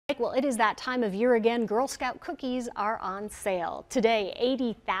Well, it is that time of year again. Girl Scout cookies are on sale. Today,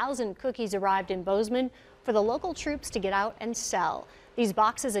 80,000 cookies arrived in Bozeman for the local troops to get out and sell. These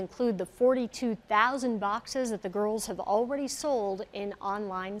boxes include the 42,000 boxes that the girls have already sold in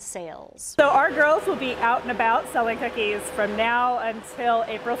online sales. So our girls will be out and about selling cookies from now until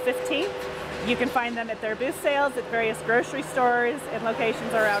April 15th. You can find them at their booth sales at various grocery stores and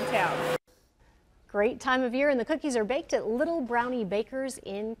locations around town. Great time of year, and the cookies are baked at Little Brownie Bakers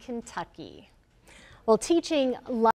in Kentucky. Well, teaching